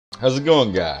How's it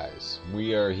going, guys?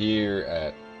 We are here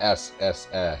at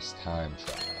SSS Time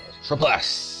Trials Triple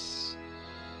S,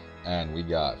 and we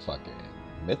got fucking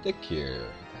Mythic here,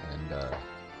 and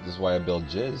this is why I build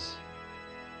Jizz.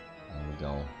 And we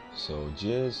go, so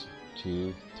Jizz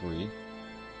 2, 3.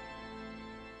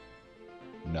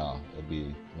 No, it'll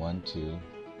be 1, 2,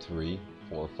 3,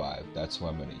 4, 5. That's who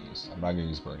I'm gonna use. I'm not gonna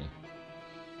use Bernie.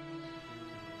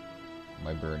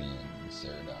 My Bernie and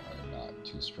Sarada are not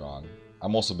too strong.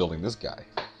 I'm also building this guy.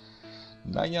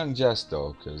 Not Young Jess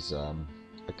though, because I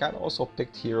kind of also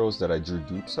picked heroes that I drew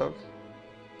dupes of.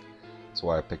 That's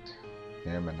why I picked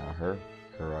him and not her.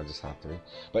 Her I just have 3.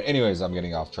 But anyways, I'm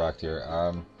getting off track here.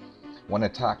 When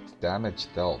attacked, damage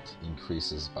dealt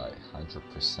increases by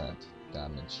 100%.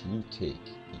 Damage you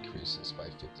take increases by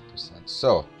 50%.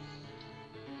 So,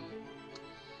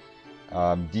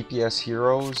 DPS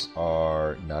heroes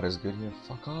are not as good here.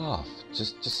 Fuck off.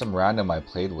 Just some random I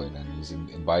played with, and he's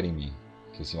inviting me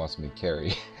because he wants me to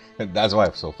carry. That's why.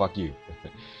 So fuck you.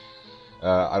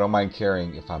 I don't mind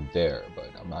carrying if I'm there, but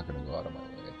I'm not gonna go out of my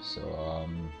way. So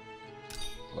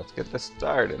let's get this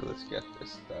started.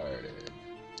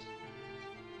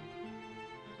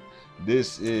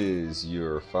 This is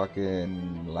your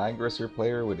fucking Langrisser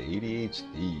player with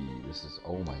ADHD. This is,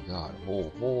 oh my god.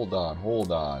 Hold on.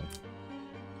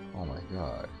 Oh my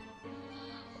god.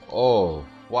 Oh,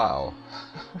 wow.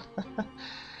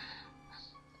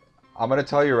 I'm gonna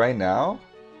tell you right now,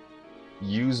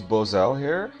 use Bozell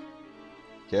here,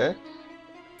 okay?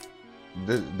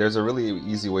 There's a really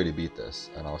easy way to beat this,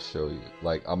 and I'll show you.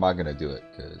 Like, I'm not gonna do it,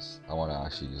 because I want to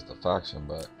actually use the faction,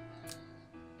 but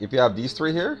if you have these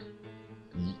 3 here,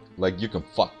 like, you can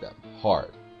fuck them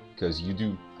hard, because you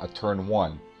do a turn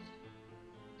 1,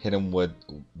 hit him with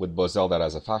Bozell that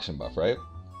has a faction buff, right?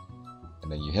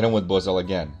 And then you hit him with Bozell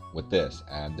again with this,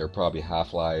 and they're probably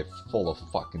Half-Life, full of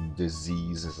fucking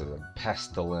diseases and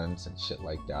pestilence and shit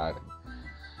like that.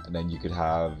 And then you could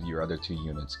have your other 2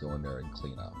 units go in there and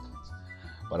clean up.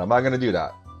 But I'm not gonna do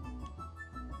that,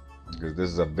 because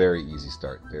this is a very easy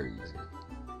start, very easy.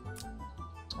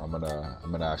 I'm gonna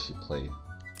actually play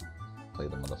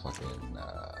the motherfucking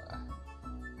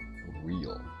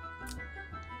real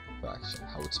faction,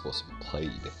 how it's supposed to be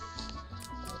played.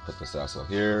 Put this asshole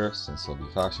here, since he'll be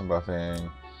faction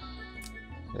buffing.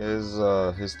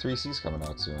 His 3C's coming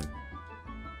out soon.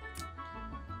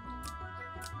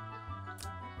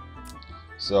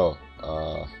 So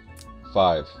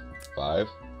 5,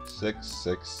 6,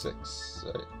 6, 6.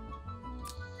 Right?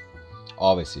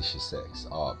 Obviously she's 6,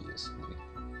 obviously.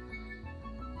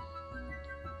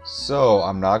 So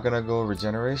I'm not gonna go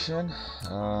regeneration,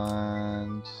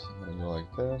 and I'm gonna go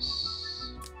like this.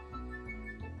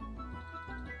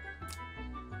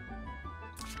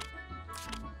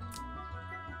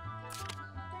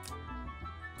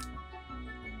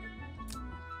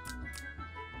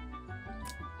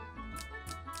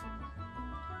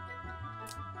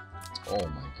 Oh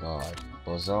my god,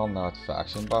 Bozell not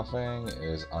faction buffing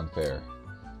is unfair.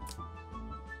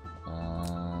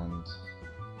 And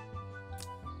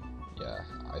yeah,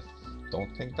 I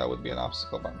don't think that would be an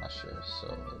obstacle, but I'm not sure.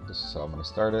 So this is how I'm gonna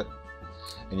start it.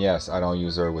 And yes, I don't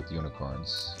use her with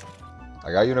unicorns.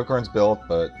 I got unicorns built,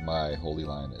 but my holy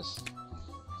line is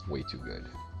way too good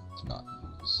to not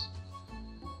use.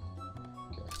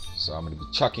 Okay, so I'm gonna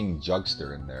be chucking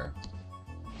Jugster in there.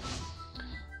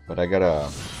 But I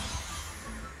gotta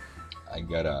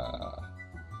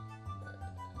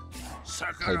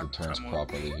play the turns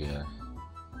properly here.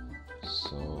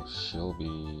 So she'll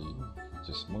be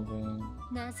just moving.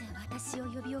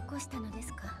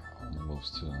 Only moves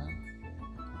 2, man.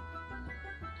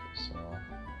 So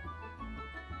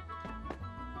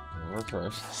we're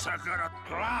first. I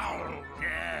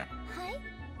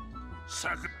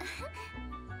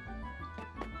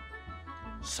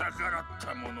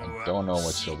don't know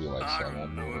what she'll be like, so I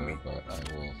won't move her, but I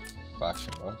will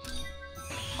faction buff.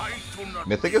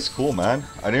 Mythic is cool, man.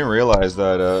 I didn't realize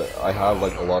that I have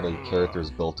like a lot of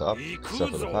characters built up,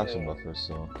 except for the faction buffer,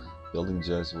 so building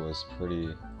Jizz was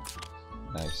pretty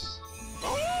nice.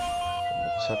 I'm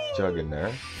gonna chuck Jug in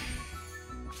there.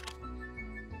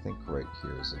 I think right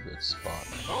here is a good spot.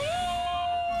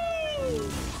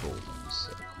 Ooh, cool.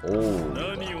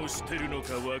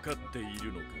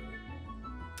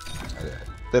 I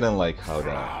didn't like how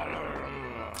that looked.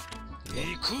 I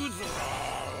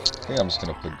think I'm just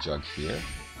gonna put Jug here,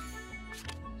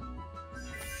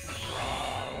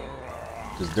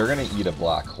 because they're gonna eat a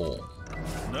black hole.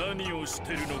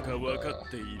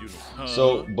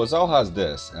 So Bozell has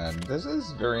this, and this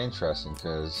is very interesting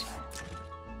because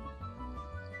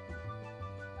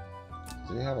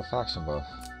do they have a faction buff?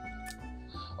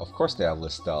 Of course they have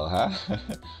Listel, huh?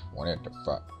 One at the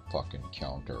fucking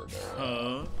counter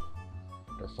there.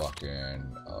 The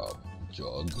fucking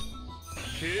Jug.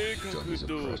 Jug is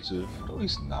oppressive. No,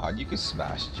 he's not. You can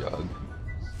smash Jug.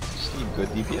 Just need good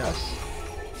DPS.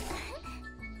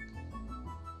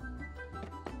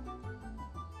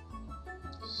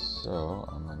 So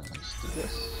I'm gonna just do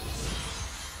this.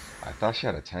 I thought she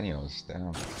had a Tenios.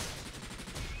 Damn.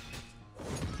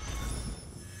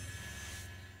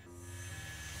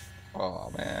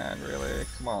 Oh man, really?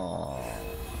 Come on.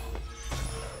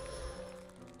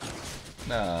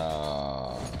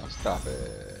 No, stop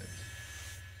it.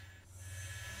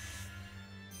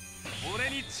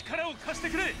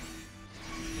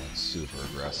 That's super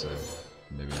aggressive.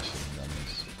 Maybe I should have done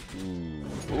this.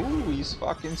 Ooh, he's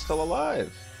fucking still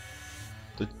alive.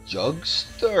 The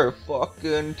Jugster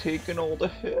fucking taking all the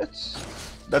hits.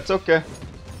 That's okay.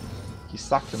 He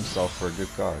sucked himself for a good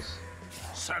cause.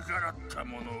 That's not gonna work.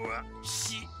 I'm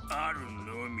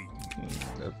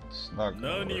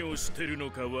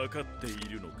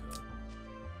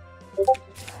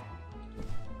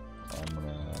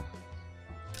gonna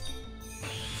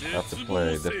have to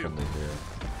play differently here.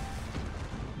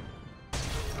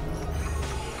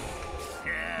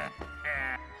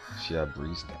 She had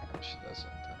breeze damage, she doesn't.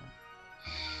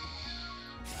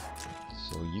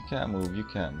 So you can't move, you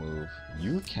can't move,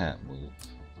 you can't move.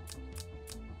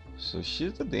 So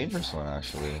she's the dangerous one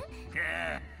actually.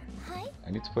 I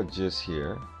need to put Jizz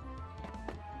here.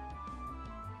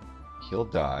 He'll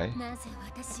die.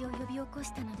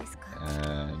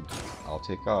 And I'll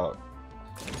take out...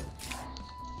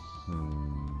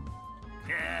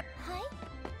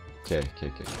 Okay.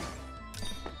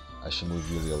 I should move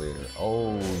Yulia later.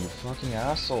 Oh, you fucking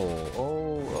asshole.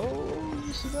 Oh,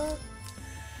 you see that?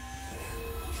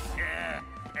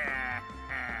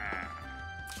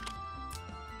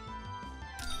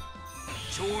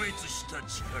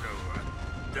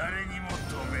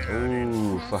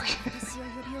 Ooh, fuck.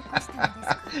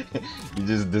 You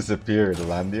just disappeared,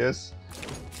 Landius.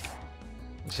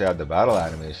 Wish I had the battle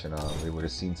animation on. We would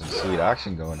have seen some sweet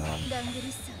action going on.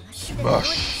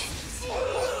 Bush.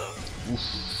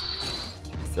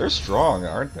 They're strong,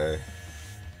 aren't they?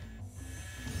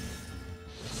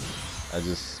 I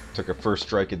just took a first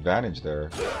strike advantage there.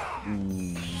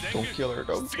 Don't kill her,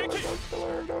 don't kill her, don't kill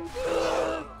her, don't kill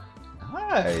her.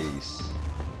 Nice.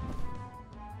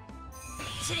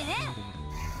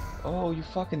 Oh, you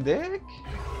fucking dick?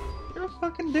 You're a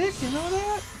fucking dick, you know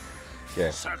that?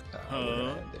 Okay, we're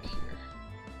gonna end it here.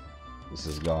 This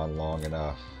has gone long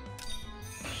enough.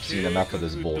 Seen enough of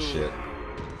this bullshit.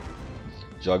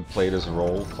 Jug played his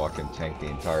role, fucking tanked the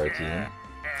entire team.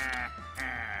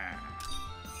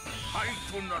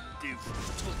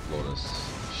 Blow this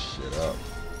shit up.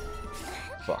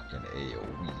 Fucking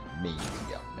AoE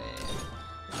mania, man.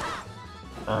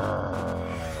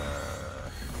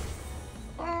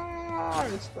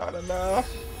 It's not enough.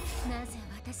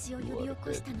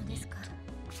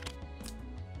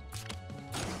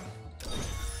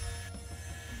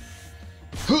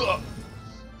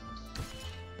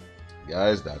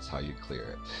 Guys, that's how you clear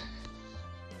it.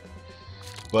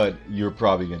 But you're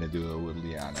probably gonna do it with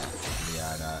Liana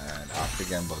and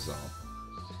Octagon Bozal.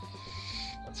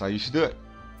 That's how you should do it.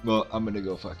 Well, I'm gonna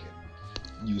go fucking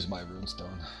use my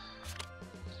runestone.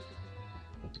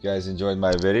 Hope you guys enjoyed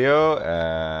my video,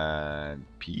 and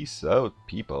peace out,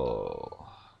 people.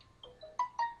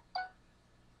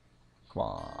 Come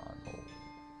on.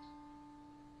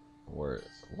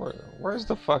 Where's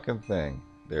the fucking thing?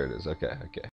 There it is. Okay.